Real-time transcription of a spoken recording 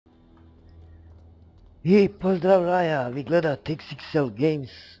I pozdrav Raja, vi gledate XXL Games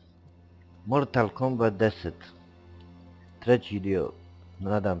Mortal Kombat 10. Treći dio,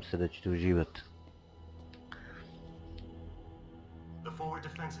 nadam se da ćete uživati. The forward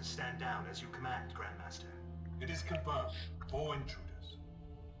defenses stand down as you command, Grandmaster. It is confirmed. 4 intruders.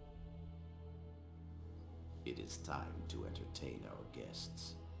 It is time to entertain our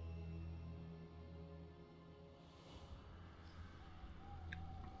guests.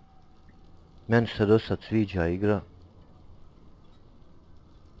 Meni se dosad sviđa igra.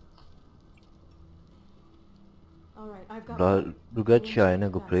 Drugačija je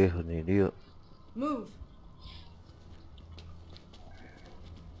nego prethodni dio.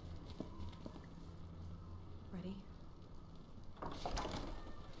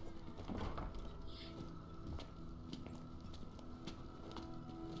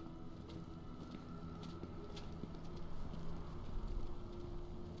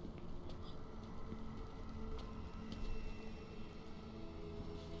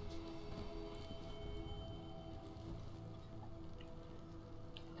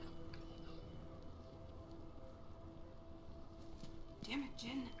 Damn it,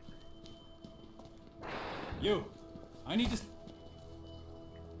 Jin. You! I need to...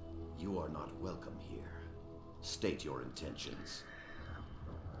 You are not welcome here. State your intentions.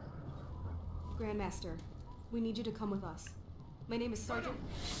 Grandmaster, we need you to come with us. My name is Sergeant...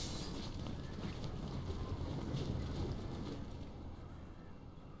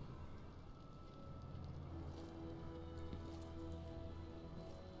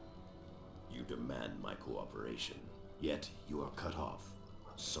 You demand my cooperation, yet you are cut off,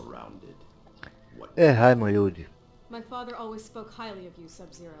 surrounded. What... Hajmo ljudi. My father always spoke highly of you,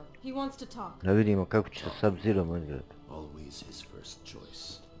 Sub-Zero. He wants to talk. Da vidimo kako će se Sub-Zero odigrati. Always his first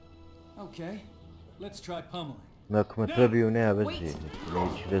choice. Okay, let's try pummeling. Ako me prebiju, nema veze,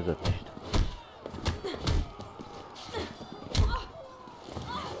 neću rezati ništa.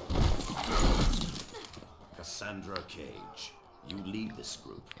 Cassandra Cage, you lead this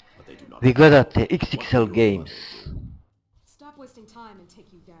group, but they do not... Vi gledate XXL Games. Stop wasting time and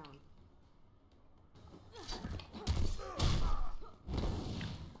take you down.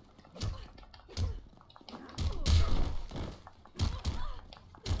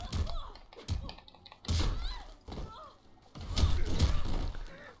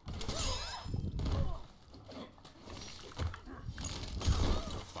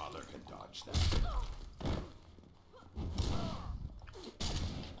 Father can dodge that.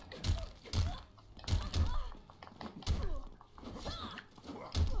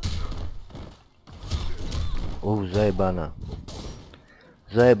 Zajebana.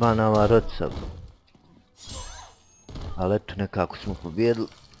 Zajebana ova roca. Ali eto, nekako smo pobjedili.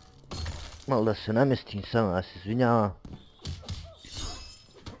 Malo da se namjestim, samo da se izvinjavam.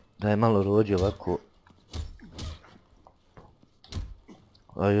 Da je malo rođe ovako.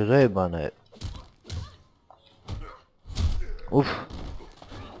 Ali zajebana je. Uf.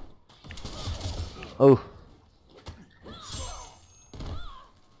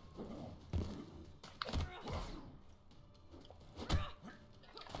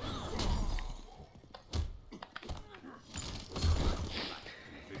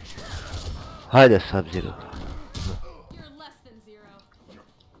 Hajde, Sub-Zero.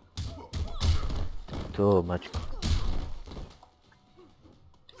 To, mačko.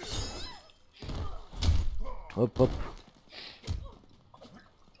 Hop, hop.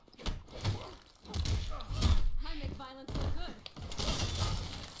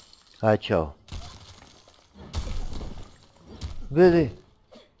 Hajde, čao. Vidi.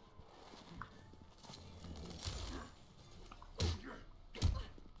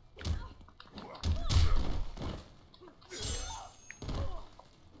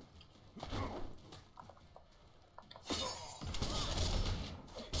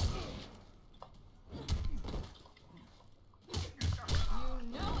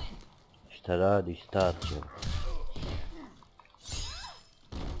 Šta radiš, starče?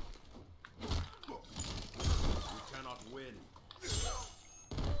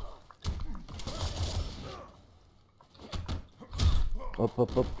 Hop,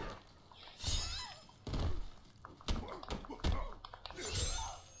 hop, hop.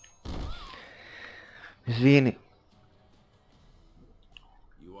 Izvini.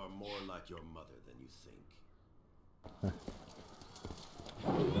 You are more like your mother than you think.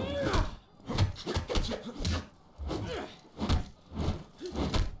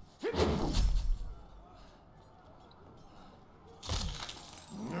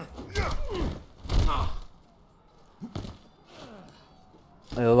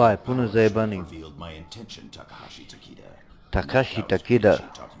 Evo ovaj, puno zajebanih. Takashi Takida.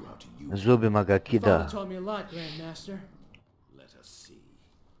 Zubima ga Father kida. taught me a lot, Grandmaster. Let us see.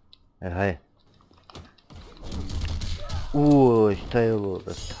 Haj. Uoj, šta je ovo,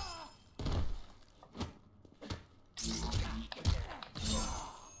 brate?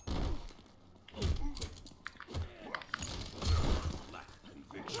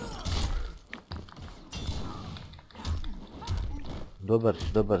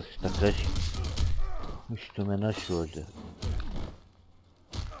 Dobar si, tak reći. Što me našao ovdje.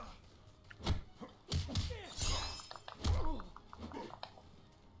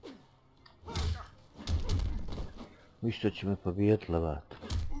 Što će me pobijat lavat.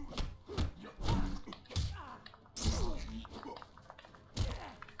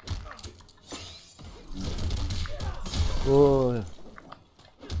 Oj.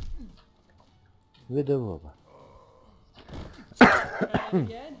 Vide ovoga.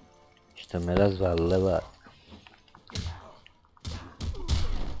 Što me razvali levat.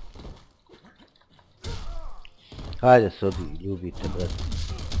 Hajde se odi, ljubite, brate.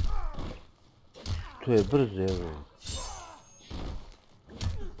 To je brzo, evo.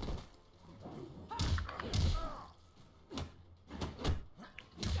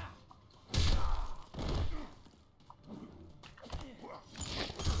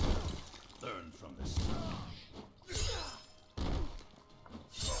 Learn from this.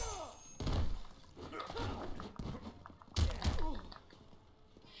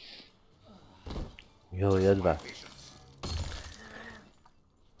 Jo, jedva.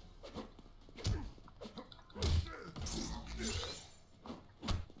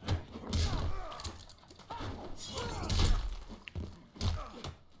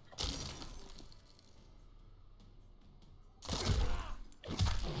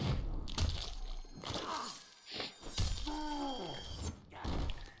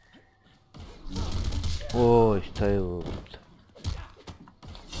 Oj, šta je ovo?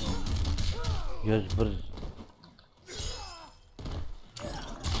 Još brzo.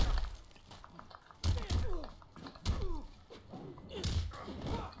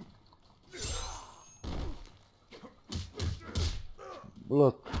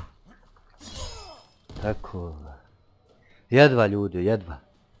 Blok. Tako. Jedva ljudi, jedva.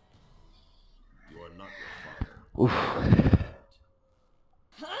 Uff.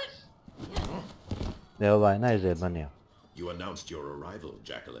 Ne, ovaj najzajebanija. You announced your arrival,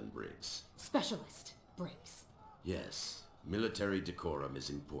 Jacqueline Briggs. Specialist Briggs. Yes, military decorum is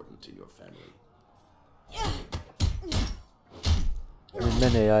important in your family.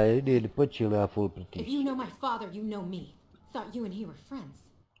 Mene ja ili počeli ja full If pritiš. you know my father, you know me. Thought you and he were friends.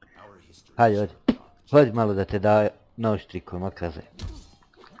 Our history. Hajde, odi. Hodi malo da te da naoštri makaze.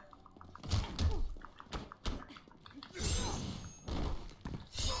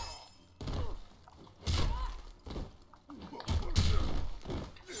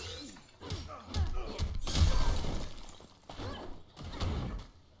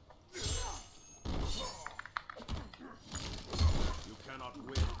 You cannot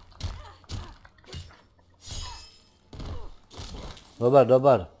win.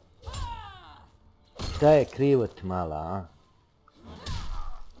 Dobar. Šta je krivo ti mala, a?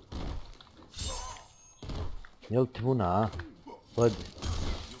 Jel ti muna, a? Hodi.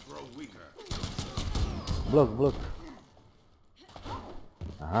 You grow weaker. Blok.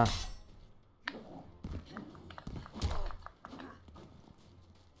 Aha.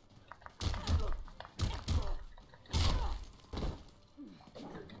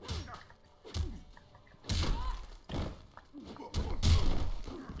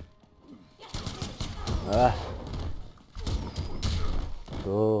 Ah.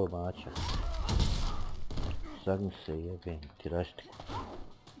 To, mača. Sagni se, jebem ti raštiku.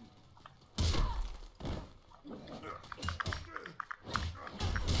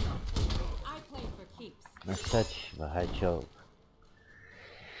 I play for keeps. Na šta ćeš, ba, haj čao.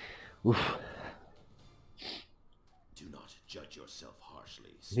 Uff, Do not judge yourself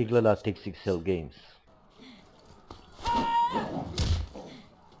harshly. vi gledate XXL Games.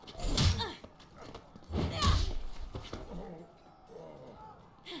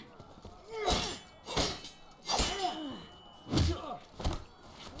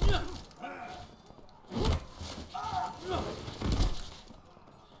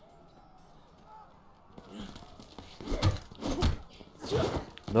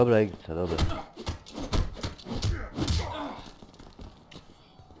 Dobra igrica, dobra.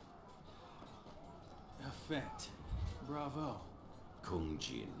 Effect. Bravo.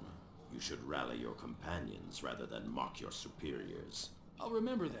 Kung-Jin, you should rally your companions rather than mock your superiors. I'll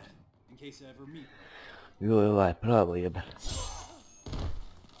remember that, in case I ever meet one. Joj, ovaj pravo jeben.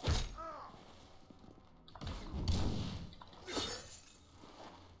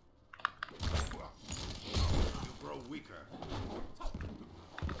 weaker.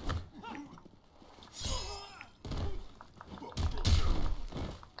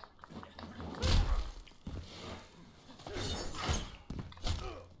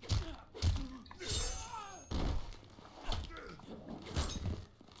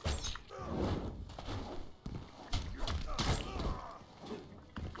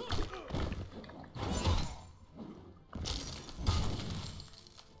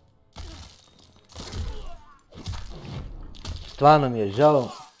 Stvarno mi je žao.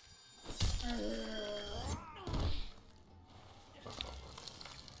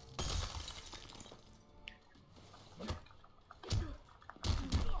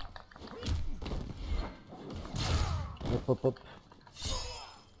 Op.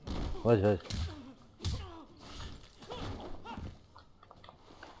 Hodi.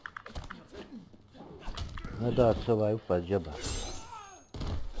 Ne da se ovaj upad džaba.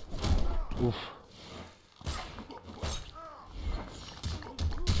 Uf.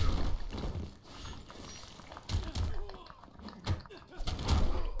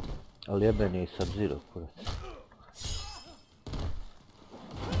 Ali jebeni je Sub-Zero, kurac.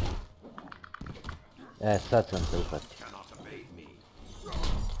 Sad sam te upatio.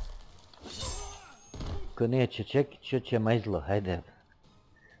 Ko neće čekit, će majzlo, hajde.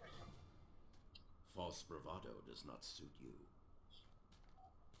 False bravado does not suit you.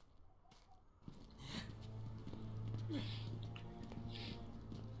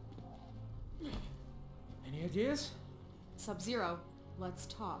 Any ideas? Sub-Zero, let's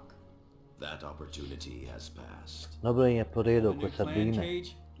talk. That opportunity has passed. Dobro je po redu Any ko plan, Sabine.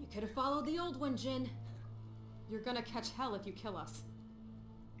 Cage? You could have followed the old one, Jin. You're gonna catch hell if you kill us.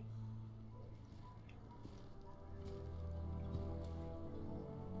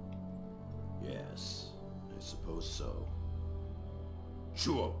 Yes, I suppose so.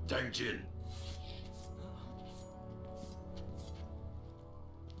 Sure, Dangjin.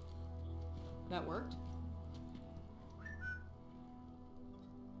 That worked?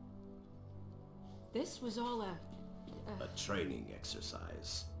 This was all a training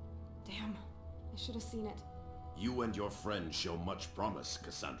exercise. damn. I should have seen it. You and your friend show much promise,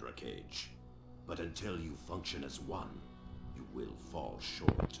 Cassandra Cage. But until you function as one, you will fall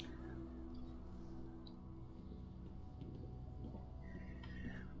short.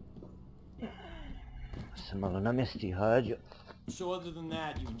 Se malo namjesti hađo. So other than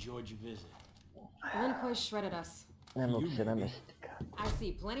that, you enjoyed your visit? Linquay shredded us. Ne mogu se namjestiti kako. I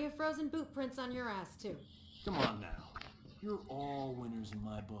see plenty of frozen boot prints on your ass, too. Come on now. You're all winners in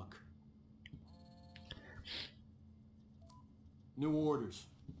my book. New orders.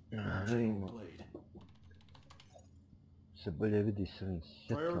 Naravno. Blade. Se bolje vidi s ovim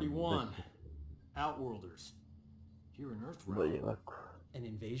Priority svjetlom. 1. Outworlders. Here in Bolje Earthrealm. ovako. An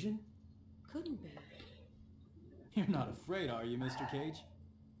invasion? Couldn't be. You're not afraid, are you, Mr. Cage?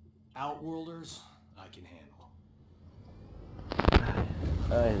 Outworlders, I can handle.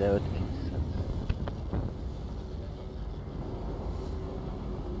 Ajde, otkri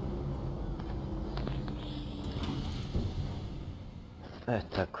sad.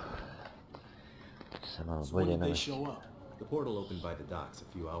 Tako. Se malo So when bolje did they namjesti. show up? The portal opened by the docks a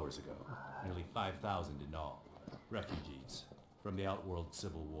few hours ago. Nearly 5,000 in all. Refugees from the Outworld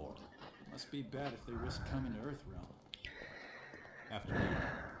Civil War. Must be bad if they risk coming to Earthrealm. After me.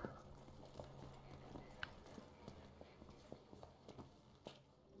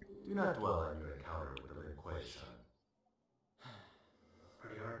 Do not dwell on your encounter with the Linquay, son.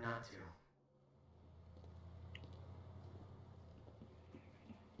 Pretty hard not to.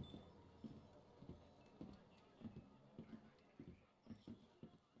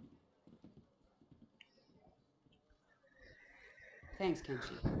 Thanks,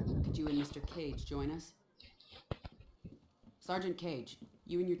 Kenshi. Could you and Mr. Cage join us? Sergeant Cage,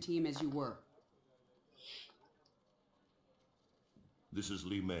 you and your team as you were. This is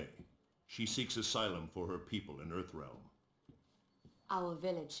Li Mei. She seeks asylum for her people in Earthrealm. Our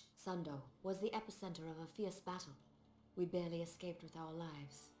village, Sundo, was the epicenter of a fierce battle. We barely escaped with our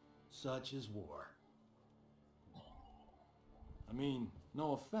lives. Such is war. I mean,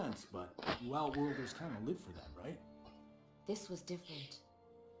 no offense, but you Outworlders kind of live for that, right? This was different.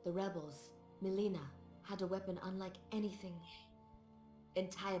 The rebels, Melina, had a weapon unlike anything.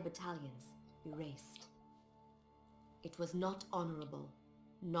 Entire battalions erased. It was not honorable,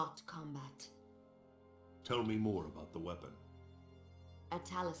 not combat. Tell me more about the weapon. A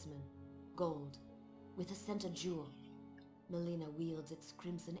talisman, gold, with a center jewel. Melina wields its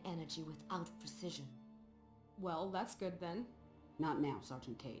crimson energy without precision. Well, that's good then. Not now,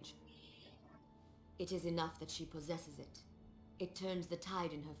 Sergeant Cage. It is enough that she possesses it. It turns the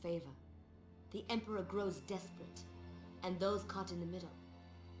tide in her favor. The Emperor grows desperate. And those caught in the middle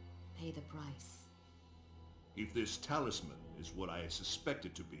pay the price. If this talisman is what I suspect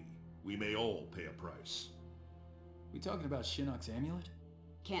it to be, we may all pay a price. We talking about Shinnok's amulet?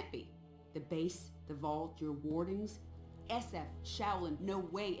 Can't be. The base, the vault, your wardings, SF, Shaolin, no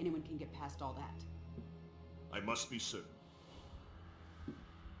way anyone can get past all that. I must be certain.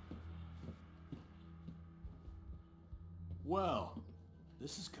 Well,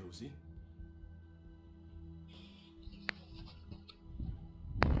 this is cozy.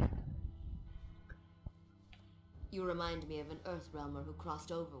 You remind me of an Earthrealmer who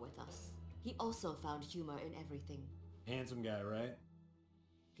crossed over with us. He also found humor in everything. Handsome guy, right?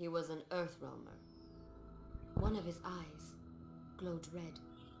 He was an Earthrealmer. One of his eyes glowed red.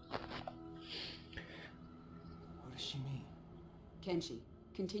 What does she mean? Kenshi,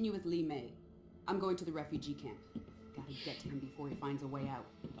 continue with Li Mei. I'm going to the refugee camp. Gotta get to him before he finds a way out.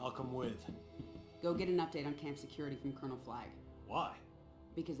 I'll come with. Go get an update on camp security from Colonel Flag. Why?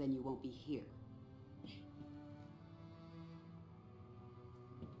 Because then you won't be here.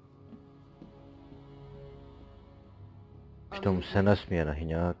 Što mu se nasmije na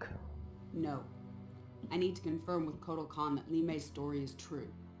hinjaka. No. I need to confirm with Kotal Khan that Li Mei's story is true.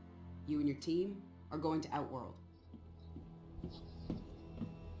 You and your team are going to Outworld.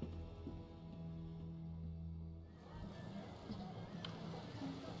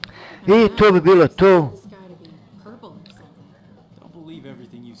 I to bi bilo to. This guy to be purple or something. Don't believe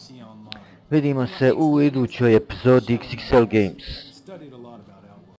everything you see online. Vidimo se u idućoj epizodi XXL Games.